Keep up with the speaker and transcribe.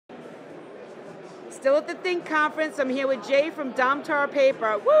Still at the thINK conference. I'm here with Jay from Domtar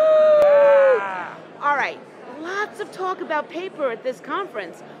Paper. Woo! Yeah. All right, lots of talk about paper at this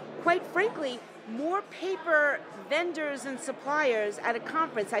conference. Quite frankly, more paper vendors and suppliers at a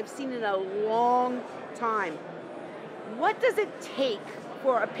conference I've seen in a long time. What does it take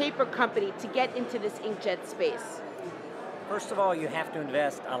for a paper company to get into this inkjet space? First of all, you have to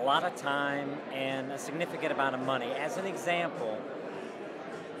invest a lot of time and a significant amount of money. As an example,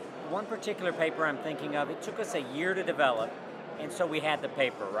 one particular paper I'm thinking of, it took us a year to develop, and so we had the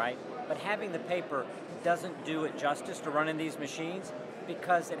paper, right? But having the paper doesn't do it justice to run in these machines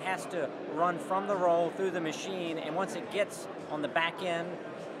because it has to run from the roll through the machine, and once it gets on the back end,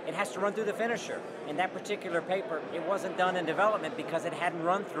 it has to run through the finisher. And that particular paper, it wasn't done in development because it hadn't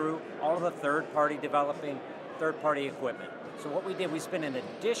run through all of the third-party equipment. So what we did, we spent an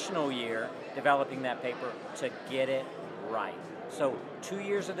additional year developing that paper to get it right. So 2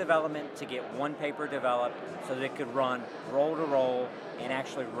 years of development to get one paper developed so that it could run roll to roll and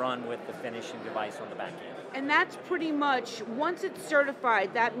actually run with the finishing device on the back end. And that's pretty much, once it's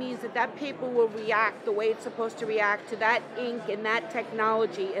certified, that means that that paper will react the way it's supposed to react to that ink and that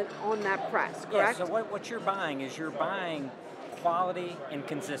technology on that press, correct? Yeah, so what you're buying is you're buying quality and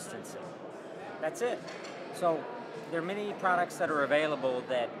consistency. That's it. So there are many products that are available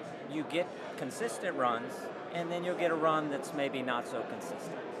that you get consistent runs, and then you'll get a run that's maybe not so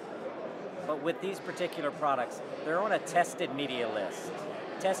consistent. But with these particular products, they're on a tested media list.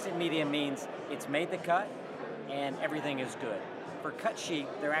 Tested media means it's made the cut and everything is good. For cut sheet,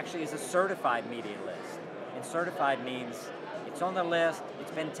 there actually is a certified media list. And certified means it's on the list,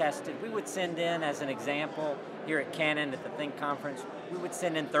 it's been tested. We would send in, as an example, here at Canon at the thINK conference, we would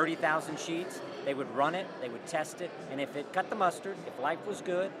send in 30,000 sheets. They would run it, they would test it, and if it cut the mustard, if life was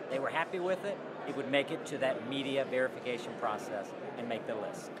good, they were happy with it, it would make it to that media verification process and make the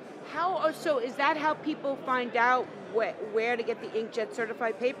list. So is that how people find out where to get the inkjet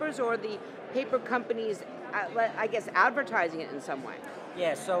certified papers, or the paper companies, I guess, advertising it in some way?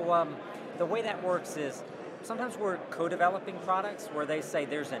 Yeah, so the way that works is sometimes we're co-developing products where they say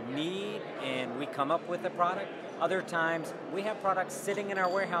there's a need and we come up with a product. Other times we have products sitting in our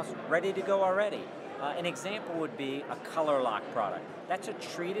warehouse ready to go already. An example would be a color lock product. That's a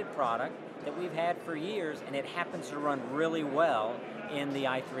treated product that we've had for years, and it happens to run really well in the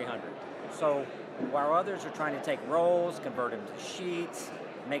i300. So while others are trying to take rolls, convert them to sheets,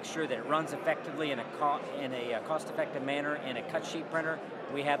 make sure that it runs effectively in a cost-effective manner in a cut sheet printer,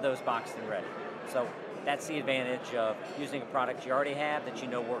 we have those boxed and ready. So that's the advantage of using a product you already have that you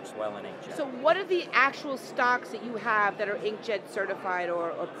know works well in inkjet. So what are the actual stocks that you have that are inkjet certified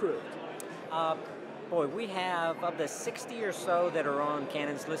or approved? Boy, we have of the 60 or so that are on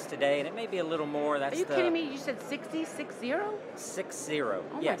Canon's list today, and it may be a little more. That's Are you kidding me? You said 60, 60? 60, Oh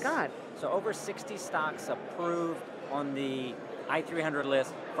yes. my God. So over 60 stocks approved on the i300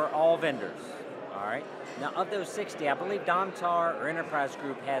 list for all vendors, all right? Now of those 60, I believe Domtar or Enterprise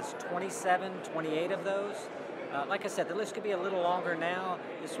Group has 27, 28 of those. Like I said, the list could be a little longer now.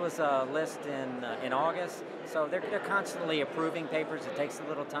 This was a list in August, so they're constantly approving papers. It takes a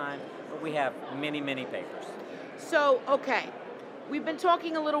little time, but we have many, many papers. So, okay, we've been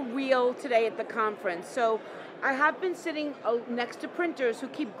talking a little real today at the conference. So I have been sitting next to printers who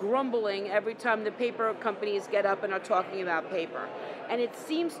keep grumbling every time the paper companies get up and are talking about paper. And it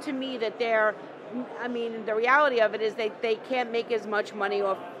seems to me that the reality of it is they can't make as much money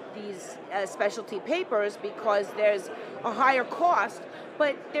off these specialty papers because there's a higher cost,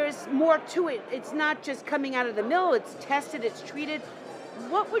 but there's more to it. It's not just coming out of the mill, it's tested, it's treated.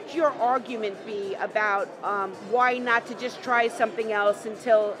 What would your argument be about why not to just try something else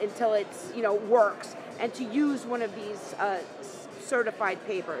until it's works, and to use one of these certified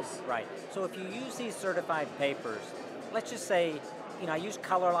papers? Right, so if you use these certified papers, let's just say, I used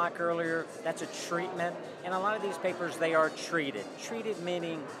color lock earlier, that's a treatment, and a lot of these papers, they are treated. Treated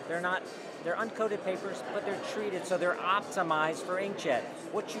meaning they're uncoated papers, but they're treated, so they're optimized for inkjet.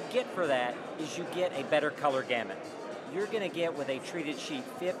 What you get for that is you get a better color gamut. You're gonna get with a treated sheet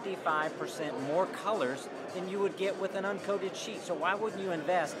 55% more colors than you would get with an uncoated sheet. So why wouldn't you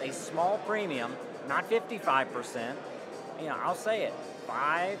invest a small premium, not 55%, I'll say it,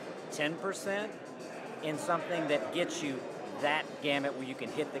 5, 10% in something that gets you that gamut where you can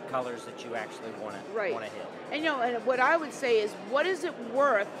hit the colors that you actually want to hit. And and what I would say is, what is it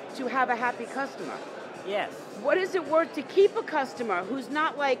worth to have a happy customer? Yes. What is it worth to keep a customer who's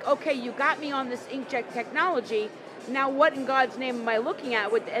not like, okay, you got me on this inkjet technology, now what in God's name am I looking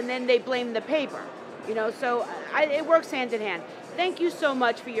at? And then they blame the paper. So it works hand in hand. Thank you so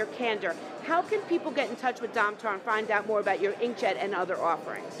much for your candor. How can people get in touch with Domtar and find out more about your inkjet and other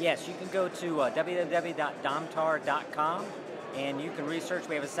offerings? Yes, you can go to www.domtar.com and you can research.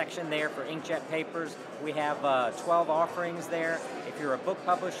 We have a section there for inkjet papers. We have 12 offerings there. If you're a book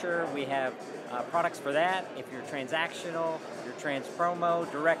publisher, we have products for that. If you're transactional, you're trans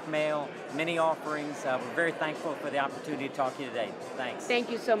promo, direct mail, many offerings. We're very thankful for the opportunity to talk to you today. Thanks.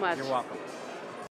 Thank you so much. You're welcome.